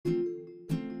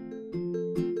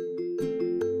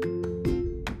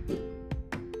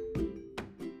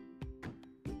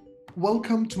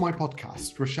Welcome to my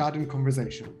podcast, Rashad in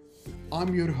Conversation.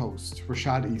 I'm your host,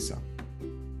 Rashad Isa.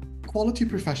 Quality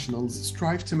professionals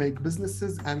strive to make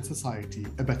businesses and society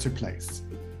a better place,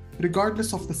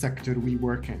 regardless of the sector we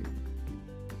work in.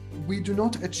 We do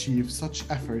not achieve such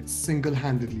efforts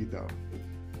single-handedly though.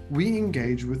 We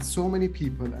engage with so many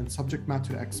people and subject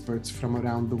matter experts from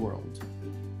around the world.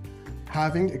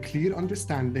 Having a clear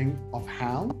understanding of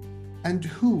how and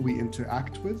who we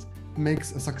interact with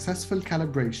makes a successful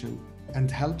calibration and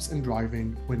helps in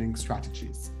driving winning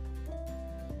strategies.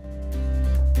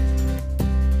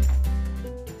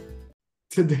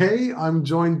 Today, I'm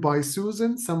joined by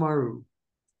Susan Samaroo.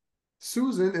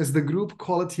 Susan is the Group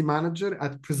Quality Manager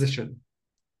at Precision.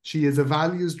 She is a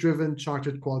values-driven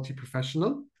chartered quality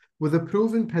professional with a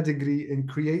proven pedigree in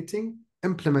creating,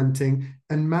 implementing,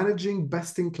 and managing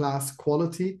best-in-class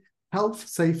quality, health,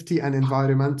 safety, and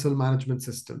environmental management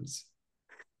systems.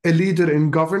 A leader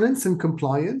in governance and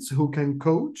compliance who can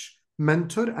coach,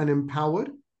 mentor, and empower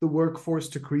the workforce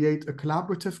to create a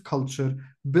collaborative culture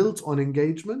built on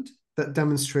engagement that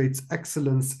demonstrates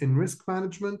excellence in risk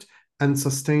management and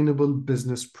sustainable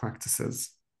business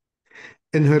practices.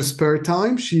 In her spare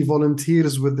time, she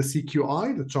volunteers with the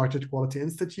CQI, the Chartered Quality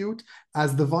Institute,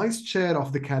 as the Vice Chair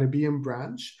of the Caribbean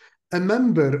branch, a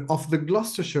member of the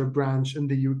Gloucestershire branch in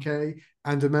the UK,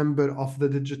 and a member of the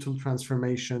Digital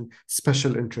Transformation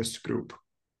Special Interest Group.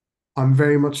 I'm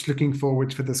very much looking forward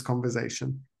to this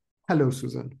conversation. Hello,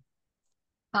 Susan.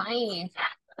 Hi,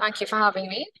 thank you for having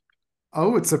me.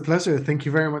 Oh, it's a pleasure. Thank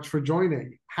you very much for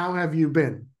joining. How have you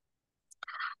been?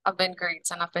 I've been great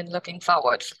and I've been looking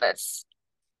forward for this.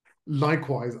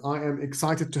 Likewise, I am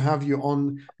excited to have you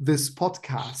on this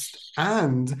podcast.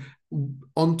 And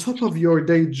on top of your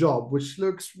day job, which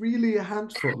looks really a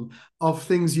handful of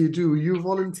things you do, you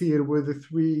volunteer with the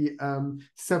three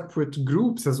separate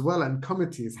groups as well and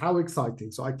committees. How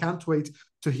exciting. So I can't wait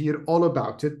to hear all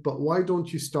about it. But why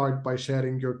don't you start by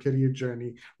sharing your career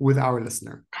journey with our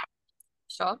listener?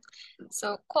 Sure.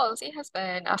 So quality has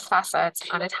been a facet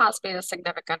and it has played a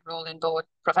significant role in both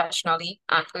professionally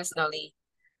and personally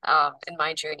in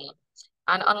my journey.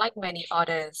 And unlike many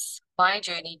others, my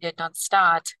journey did not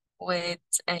start with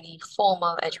any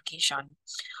formal education.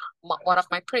 One of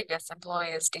my previous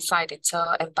employers decided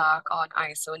to embark on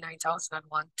ISO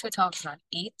 9001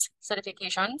 2008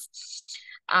 certifications,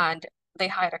 and they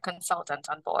hired a consultant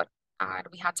on board, and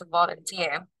we had to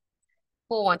volunteer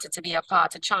who wanted to be a part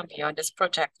to champion this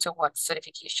project towards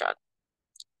certification.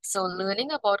 So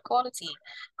learning about quality,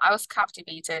 I was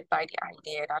captivated by the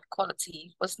idea that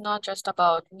quality was not just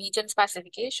about meeting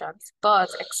specifications,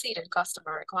 but exceeding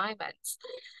customer requirements.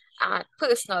 And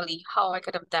personally, how I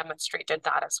could have demonstrated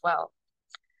that as well.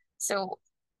 So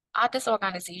at this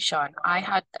organization, I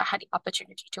had the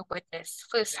opportunity to witness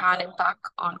firsthand impact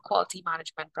on quality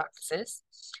management practices.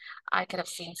 I could have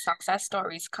seen success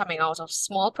stories coming out of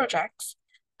small projects.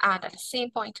 And at the same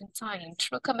point in time,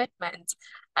 through commitment,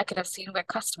 I could have seen where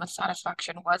customer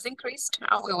satisfaction was increased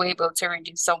and we were able to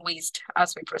reduce some waste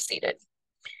as we proceeded.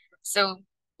 So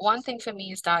one thing for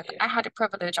me is that I had the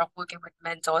privilege of working with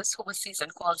mentors who were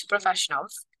seasoned quality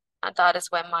professionals. And that is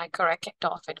when my career kicked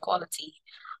off in quality,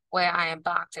 where I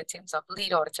embarked in terms of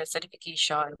lead auditor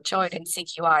certification, joined in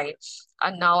CQI,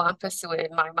 and now I'm pursuing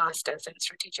my master's in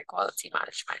strategic quality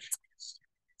management.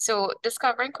 So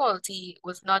discovering quality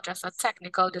was not just a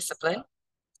technical discipline,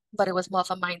 but it was more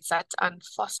of a mindset and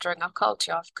fostering a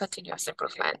culture of continuous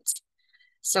improvement.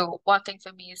 So one thing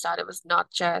for me is that it was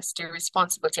not just the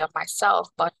responsibility of myself,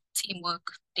 but teamwork,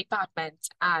 department,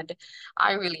 and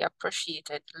I really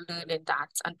appreciated learning that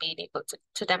and being able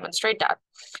to demonstrate that.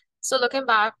 So looking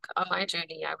back on my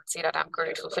journey, I would say that I'm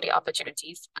grateful for the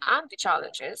opportunities and the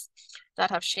challenges that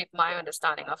have shaped my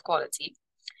understanding of quality.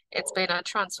 It's been a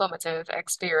transformative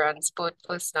experience, both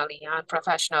personally and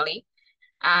professionally.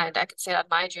 And I could say that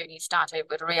my journey started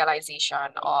with realization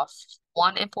of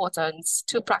one, importance,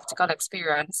 two, practical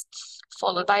experience,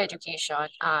 followed by education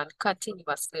and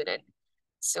continuous learning.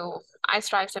 So I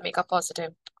strive to make a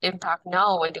positive impact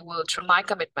now in the world through my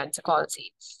commitment to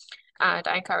quality. And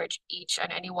I encourage each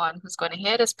and anyone who's going to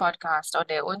hear this podcast on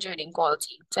their own journey in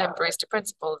quality to embrace the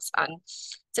principles and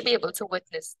to be able to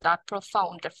witness that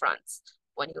profound difference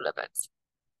when you live it.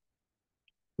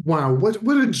 Wow,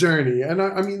 what a journey! And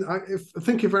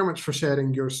thank you very much for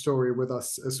sharing your story with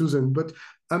us, Susan. But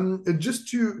just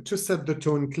to set the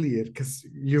tone clear, because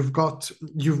you've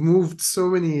moved so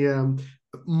many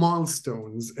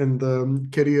milestones in the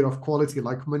career of quality,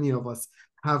 like many of us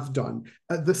have done.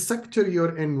 The sector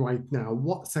you're in right now,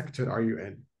 what sector are you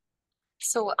in?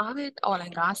 So I'm in oil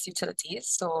and gas utilities,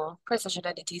 so precision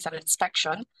entities and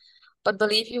inspection. But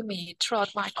believe you me, throughout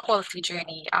my quality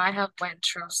journey, I have went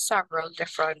through several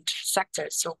different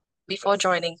sectors. So before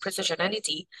joining Precision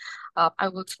Entity, I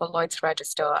worked for Lloyd's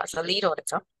Register as a lead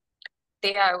auditor.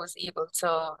 There I was able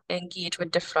to engage with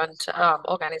different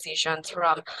organizations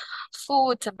from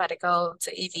food to medical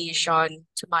to aviation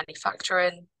to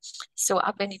manufacturing. So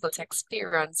I've been able to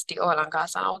experience the oil and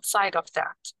gas and outside of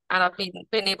that. And I've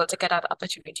been able to get that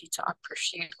opportunity to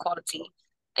appreciate quality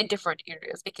in different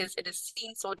areas because it is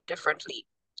seen so differently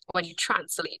when you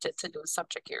translate it to those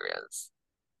subject areas.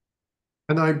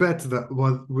 And I bet that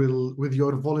what will, with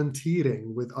your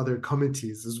volunteering with other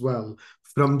committees as well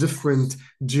from different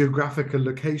geographical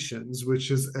locations,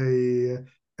 which is a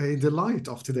delight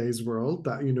of today's world,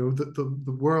 that you know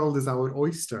the world is our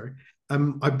oyster.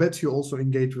 I bet you also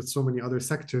engage with so many other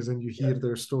sectors and you hear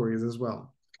their stories as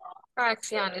well.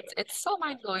 Correct, yeah, and it's so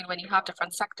mind blowing when you have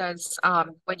different sectors,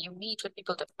 when you meet with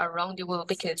people that around the world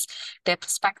because their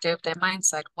perspective, their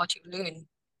mindset, what you learn,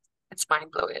 it's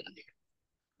mind blowing.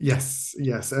 Yes,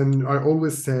 yes. And I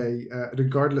always say,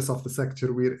 regardless of the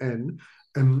sector we're in,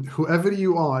 whoever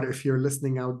you are, if you're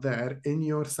listening out there in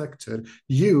your sector,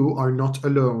 you are not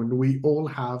alone. We all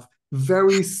have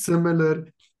very similar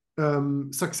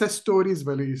success stories,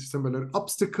 very similar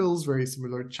obstacles, very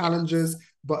similar challenges,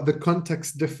 but the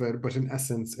contexts differ. But in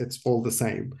essence, it's all the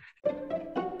same.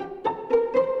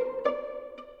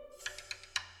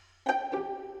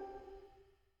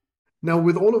 Now,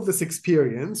 with all of this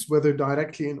experience, whether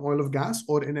directly in oil of gas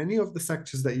or in any of the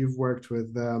sectors that you've worked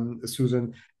with,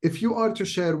 Susan, if you are to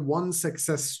share one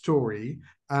success story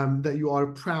that you are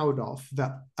proud of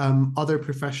that other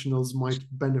professionals might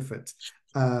benefit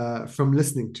from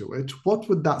listening to it, what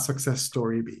would that success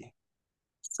story be?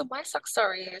 So my success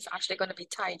story is actually going to be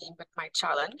tied in with my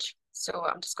challenge. So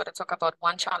I'm just going to talk about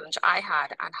one challenge I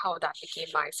had and how that became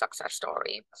my success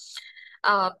story.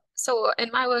 So in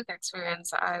my work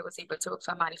experience, I was able to work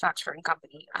for a manufacturing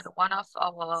company, and one of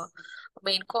our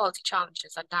main quality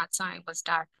challenges at that time was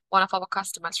that one of our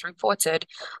customers reported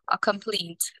a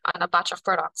complaint on a batch of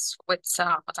products with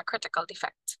a critical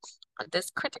defect. And this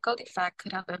critical defect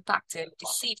could have impacted the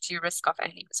safety risk of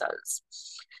end users.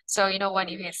 So, you know, when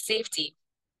you hear safety,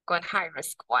 going high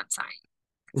risk one time,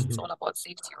 it's Mhm. all about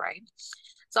safety, right?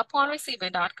 So upon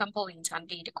receiving that complaint and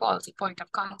being the quality point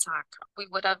of contact, we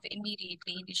would have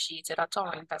immediately initiated a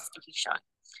thorough investigation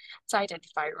to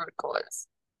identify root cause.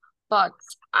 But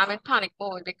I'm in panic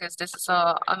mode because this is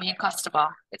a main customer.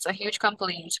 It's a huge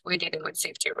complaint. We're dealing with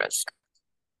safety risk.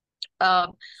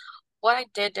 Um, what I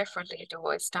did differently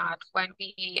though is that when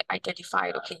we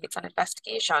identified, okay, it's an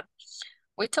investigation,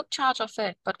 we took charge of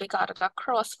it, but we got it a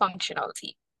cross-functional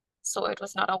team. So it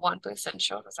was not a one-person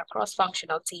show, it was a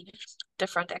cross-functional team,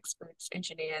 different experts,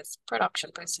 engineers,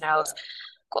 production personnel,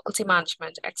 quality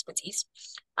management expertise.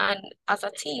 And as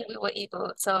a team, we were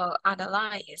able to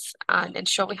analyze and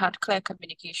ensure we had clear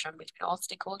communication between all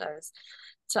stakeholders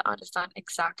to understand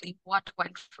exactly what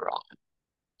went wrong.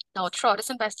 Now, throughout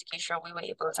this investigation, we were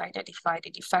able to identify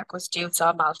the defect was due to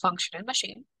a malfunctioning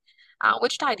machine,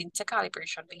 which tied into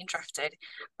calibration being drifted,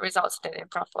 resulted in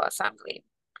improper assembly.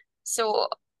 So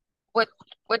with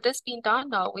with this being done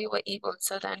now, we were able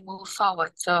to then move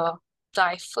forward to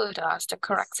dive further as to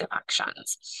corrective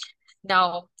actions.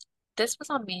 Now, this was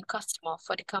our main customer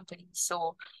for the company,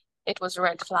 so it was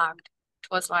red flagged.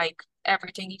 It was like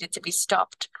everything needed to be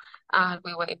stopped, and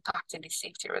we were impacting the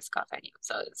safety risk of end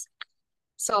users.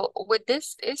 So with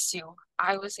this issue,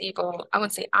 I was able, I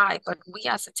wouldn't say I, but we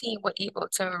as a team were able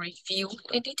to review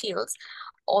in details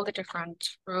all the different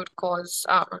root cause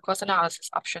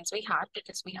analysis options we had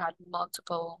because we had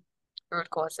multiple root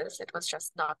causes. It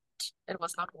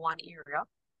was not one area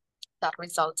that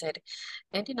resulted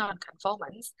in the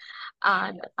non-conformance.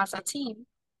 And as a team,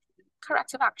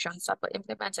 corrective actions that were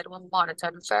implemented were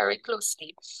monitored very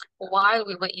closely while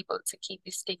we were able to keep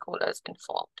the stakeholders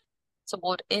informed. So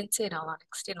both internal and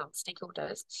external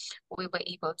stakeholders, we were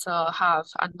able to have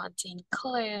and maintain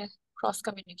clear cross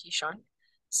communication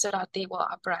so that they were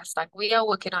abreast. Like we are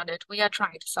working on it, we are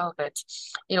trying to solve it.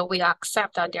 You know, we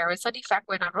accept that there is a defect,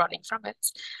 we're not running from it,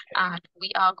 and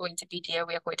we are going to be there.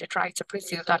 We are going to try to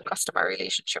preserve that customer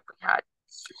relationship we had.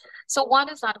 So one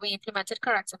is that we implemented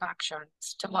corrective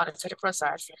actions to monitor the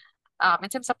process. In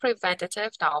terms of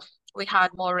preventative, now we had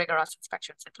more rigorous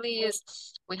inspections in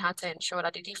place. We had to ensure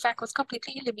that the defect was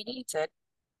completely eliminated,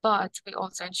 but we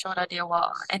also ensured that there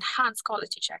were enhanced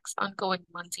quality checks, ongoing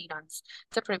maintenance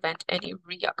to prevent any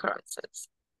reoccurrences.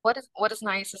 What is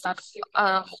nice is that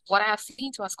what I have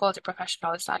seen to as quality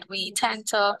professionals is that we tend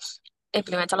to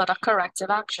implement a lot of corrective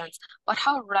actions, but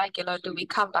how regular do we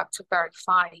come back to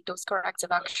verify those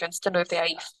corrective actions to know if they are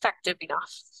effective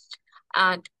enough?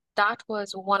 And that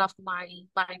was one of my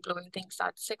mind-blowing things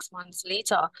that 6 months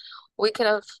later, we could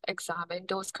have examined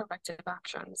those corrective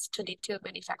actions to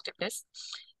determine effectiveness.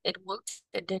 It worked,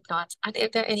 it did not, and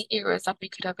if there are any areas that we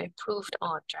could have improved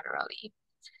on generally.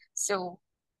 So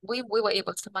we were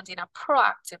able to maintain a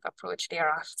proactive approach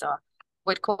thereafter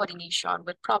with coordination,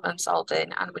 with problem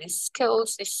solving, and with the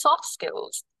skills, the soft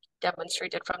skills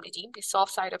demonstrated from the team, the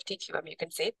soft side of TQM, you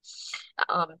can say.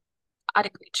 Um,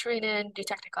 Adequate training, the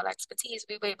technical expertise,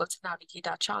 we were able to navigate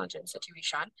that challenging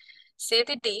situation, save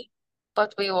the day,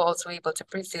 but we were also able to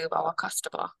preserve our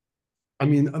customer. I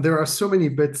mean, there are so many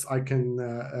bits I can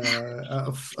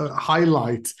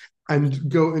highlight and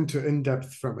go into in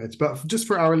depth from it. But just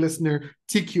for our listener,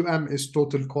 TQM is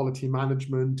Total Quality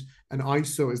Management, and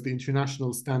ISO is the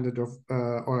International Standard of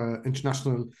or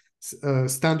International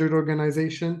Standard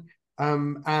Organization.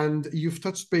 And you've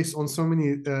touched base on so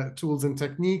many tools and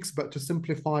techniques, but to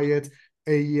simplify it,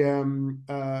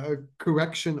 a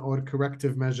correction or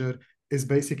corrective measure is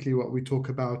basically what we talk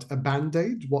about a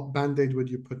band-aid. What band-aid would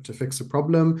you put to fix a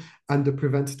problem? And the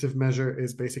preventative measure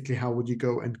is basically how would you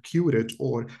go and cure it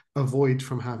or avoid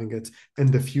from having it in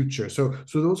the future. So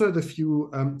those are the few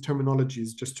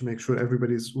terminologies just to make sure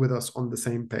everybody's with us on the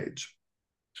same page.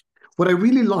 What I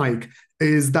really like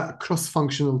is that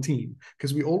cross-functional team,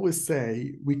 because we always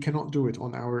say we cannot do it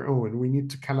on our own. We need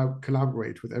to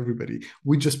collaborate with everybody.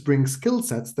 We just bring skill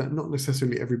sets that not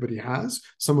necessarily everybody has.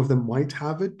 Some of them might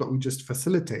have it, but we just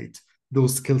facilitate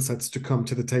those skill sets to come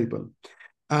to the table.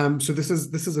 So this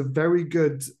is a very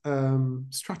good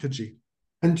strategy.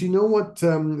 And you know what,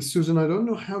 Susan, I don't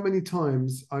know how many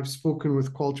times I've spoken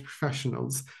with quality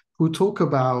professionals who talk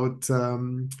about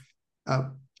uh,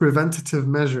 preventative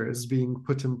measures being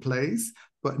put in place,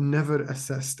 but never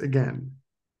assessed again.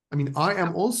 I mean, I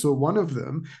am also one of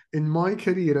them. In my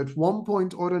career, at one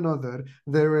point or another,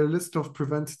 there are a list of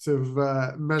preventative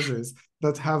measures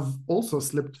that have also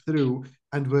slipped through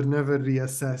and were never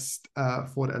reassessed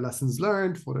for a lessons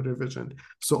learned, for a revision.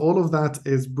 So all of that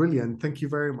is brilliant. Thank you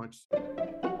very much.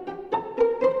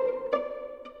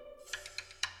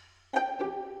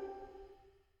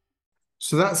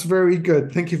 So that's very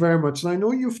good. Thank you very much. And I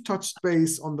know you've touched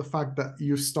base on the fact that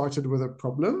you started with a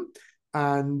problem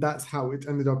and that's how it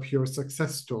ended up your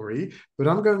success story. But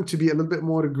I'm going to be a little bit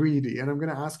more greedy and I'm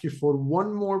going to ask you for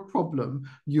one more problem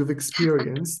you've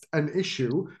experienced, an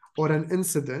issue or an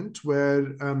incident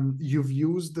where you've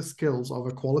used the skills of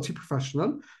a quality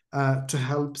professional to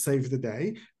help save the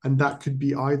day. And that could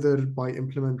be either by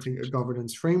implementing a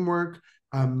governance framework,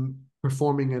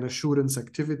 performing an assurance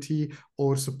activity,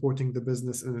 or supporting the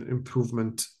business in an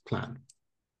improvement plan.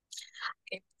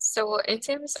 Okay. So in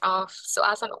terms of, so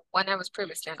as an, when I was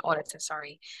previously an auditor,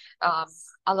 sorry,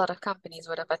 a lot of companies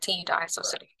would have attained ISO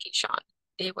certification.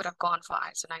 They would have gone for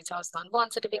ISO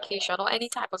 9001 certification or any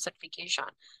type of certification.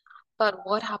 But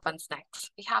what happens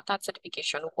next? We have that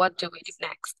certification. What do we do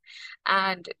next?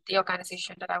 And the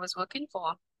organization that I was working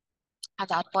for at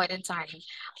that point in time,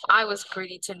 I was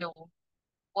greedy to know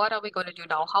what are we going to do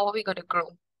now? How are we going to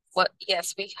grow? Well,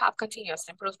 yes, we have continuous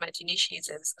improvement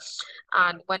initiatives.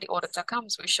 And when the auditor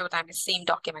comes, we show them the same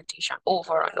documentation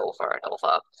over and over and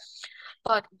over.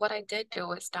 But what I did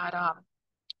do is that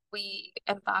we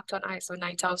embarked on ISO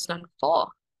 9004,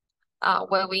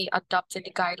 where we adopted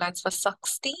the guidelines for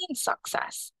sustained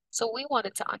success. So we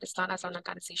wanted to understand as an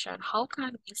organization, how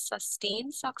can we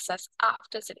sustain success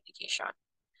after certification?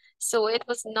 So it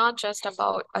was not just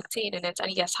about attaining it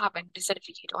and yes, having the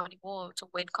certificate on the wall to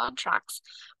win contracts,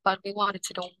 but we wanted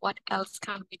to know what else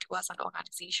can we do as an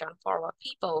organization for our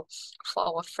people, for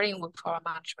our framework, for our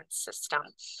management system.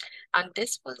 And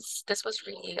this was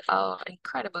really an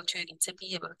incredible journey to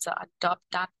be able to adopt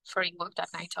that framework, that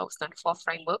 9004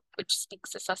 framework, which speaks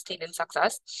to sustaining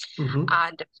success. Mm-hmm.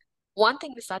 And one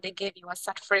thing is that they give you a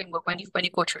set framework when you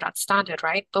go through that standard,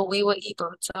 right? But we were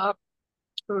able to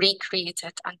recreate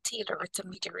it and tailor it to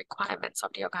meet the requirements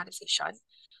of the organization,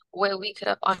 where we could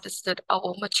have understood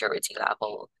our maturity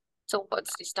level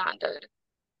towards the standard.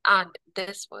 And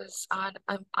this was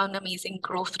an amazing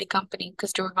growth for the company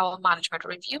because during our management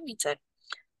review meeting,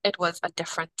 it was a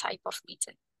different type of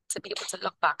meeting to be able to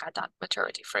look back at that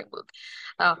maturity framework.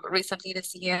 Recently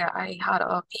this year, I had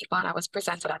a paper and I was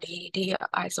presented at the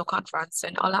ISO conference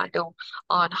in Orlando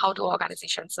on how do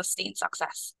organizations sustain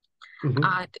success. Mm-hmm.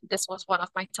 And this was one of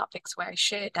my topics where I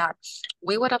shared that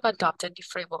we would have adopted the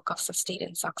framework of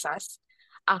sustaining success.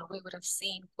 And we would have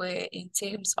seen where, in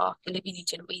terms of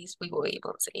eliminating waste, we were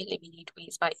able to eliminate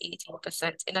waste by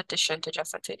 18% in addition to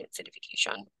just attaining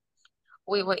certification.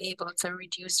 We were able to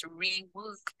reduce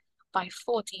rework by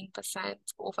 14%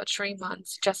 over 3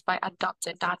 months just by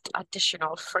adopting that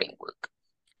additional framework.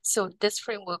 So this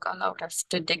framework allowed us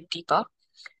to dig deeper,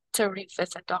 to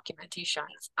revisit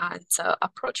documentations, and to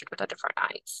approach it with a different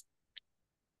eyes.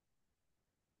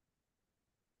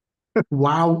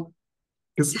 Wow.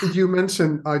 Because you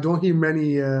mentioned, I don't hear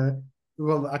many,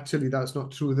 well, actually, that's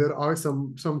not true. There are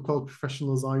some qual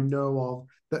professionals I know of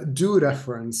that do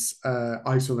reference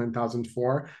ISO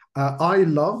 9004. I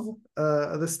love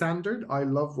the standard. I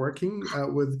love working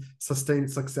with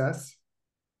sustained success.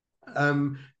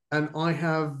 Um, and I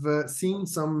have seen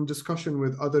some discussion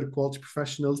with other quality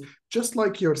professionals, just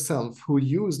like yourself, who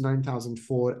use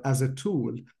 9004 as a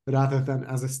tool rather than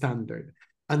as a standard.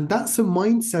 And that's a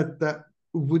mindset that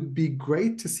would be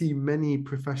great to see many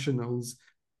professionals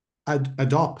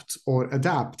adopt or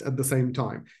adapt at the same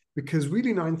time, because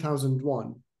really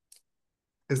 9001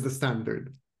 is the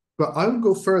standard. But I would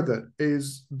go further,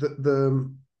 is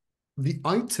the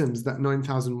items that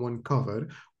 9001 cover,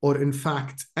 or in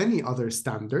fact any other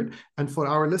standard. And for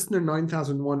our listener,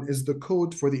 9001 is the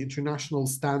code for the international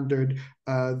standard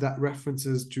that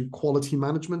references to quality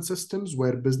management systems,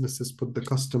 where businesses put the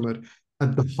customer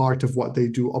at the heart of what they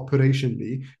do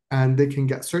operationally, and they can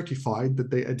get certified that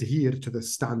they adhere to the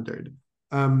standard.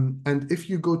 And if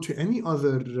you go to any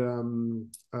other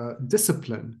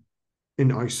discipline in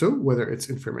ISO, whether it's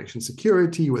information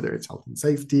security, whether it's health and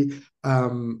safety,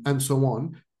 and so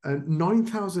on. And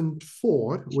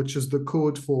 9004, which is the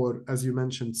code for, as you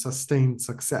mentioned, sustained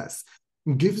success,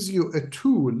 gives you a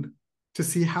tool to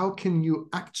see how can you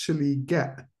actually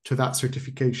get to that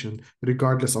certification,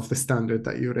 regardless of the standard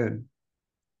that you're in.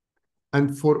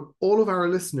 And for all of our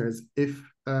listeners, if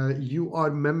you are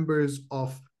members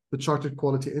of the Chartered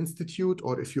Quality Institute,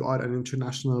 or if you are an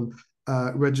international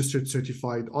registered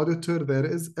certified auditor, there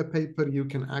is a paper you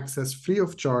can access free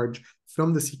of charge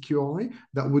from the CQI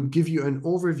that would give you an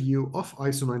overview of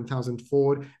ISO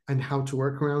 9004 and how to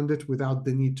work around it without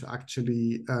the need to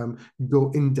actually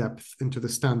go in depth into the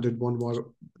standard one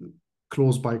more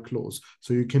clause by clause.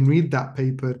 So you can read that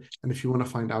paper, and if you want to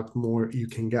find out more, you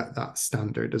can get that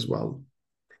standard as well.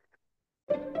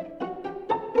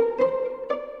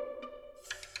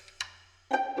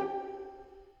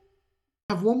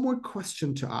 I have one more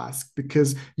question to ask,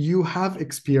 because you have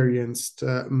experienced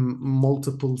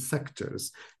multiple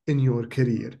sectors in your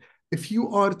career. If you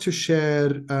are to share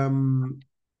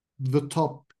the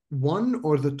top one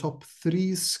or the top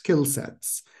three skill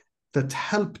sets that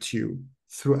helped you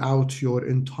throughout your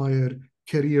entire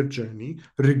career journey,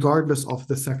 regardless of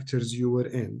the sectors you were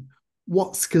in,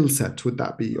 what skill set would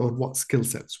that be, or what skill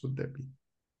sets would there be?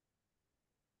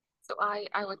 So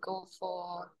I would go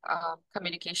for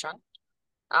communication.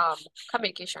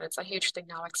 Communication, it's a huge thing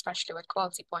now, especially with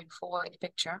quality point four in the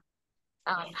picture.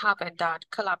 Having that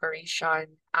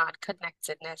collaboration and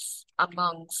connectedness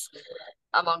amongst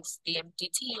the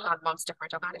MDT and amongst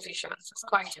different organizations is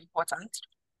quite important.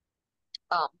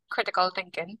 Critical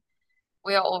thinking.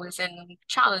 We are always in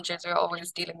challenges. We're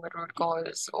always dealing with root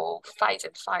cause or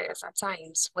fighting fires at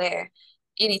times where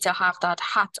you need to have that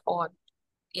hat on,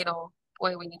 you know,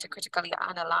 where we need to critically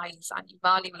analyze and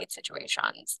evaluate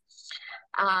situations.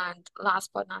 And last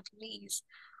but not least,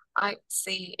 I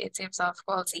say in terms of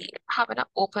quality, having an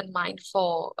open mind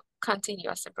for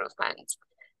continuous improvement.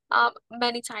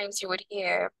 Many times you would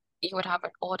have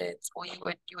an audit, or you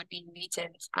would be in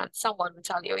meetings and someone would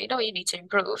tell you, you need to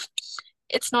improve.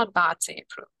 It's not bad to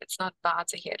improve. It's not bad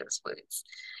to hear those words.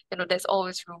 There's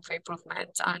always room for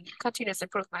improvement, and continuous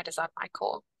improvement is at my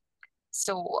core.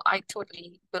 So I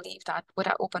totally believe that with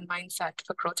an open mindset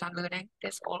for growth and learning,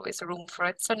 there's always room for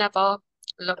it. So never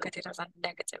look at it as a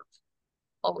negative.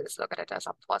 Always look at it as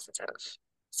a positive.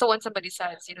 So when somebody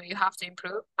says, you have to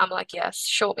improve, I'm like, yes,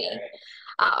 show me.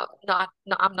 Not,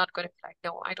 no, I'm not going to be like,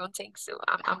 no, I don't think so.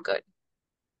 I'm good.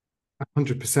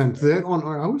 100%. They're on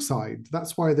our side.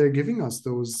 That's why they're giving us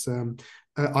those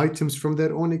items from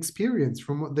their own experience,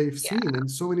 from what they've Yeah. seen in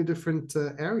so many different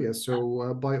areas.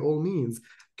 So, by all means,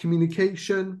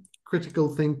 communication,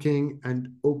 critical thinking,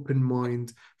 and open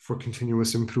mind for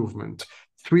continuous improvement.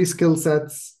 Three skill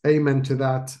sets. Amen to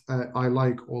that. I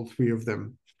like all three of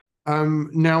them.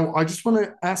 Now, I just want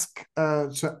to ask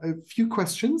so a few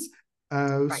questions.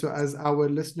 Right. So as our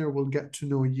listener will get to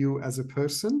know you as a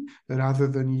person rather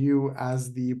than you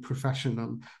as the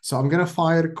professional. So I'm going to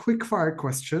fire quick fire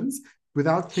questions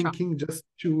without Sure. thinking, just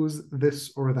choose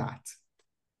this or that.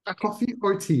 Okay. Coffee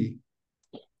or tea?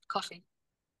 Coffee.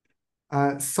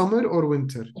 Summer or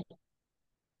winter?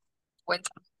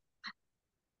 Winter.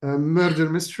 Murder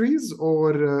mysteries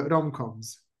or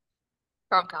rom-coms?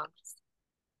 Rom-coms.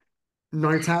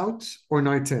 Night out or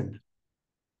night in?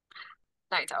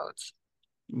 Night out.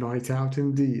 Night out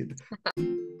indeed.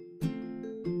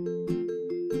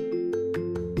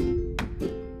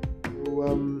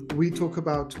 we talk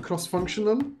about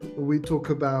cross-functional, we talk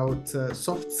about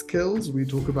soft skills, we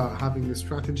talk about having a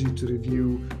strategy to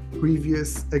review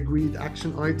previous agreed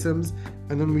action items,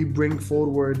 and then we bring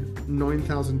forward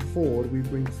 9004, we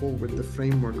bring forward the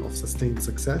framework of sustained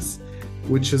success,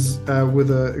 which is with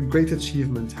a great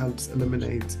achievement helps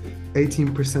eliminate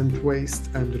 18% waste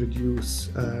and reduce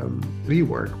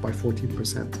rework by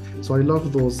 14%. So I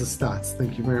love those stats.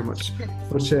 Thank you very much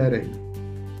for sharing.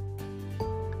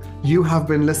 You have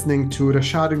been listening to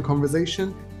Rashad in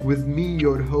Conversation with me,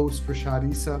 your host, Rashad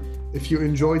Issa. If you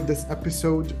enjoyed this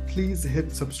episode, please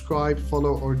hit subscribe,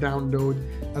 follow, or download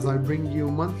as I bring you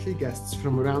monthly guests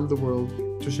from around the world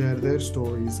to share their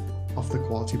stories of the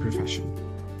quality profession.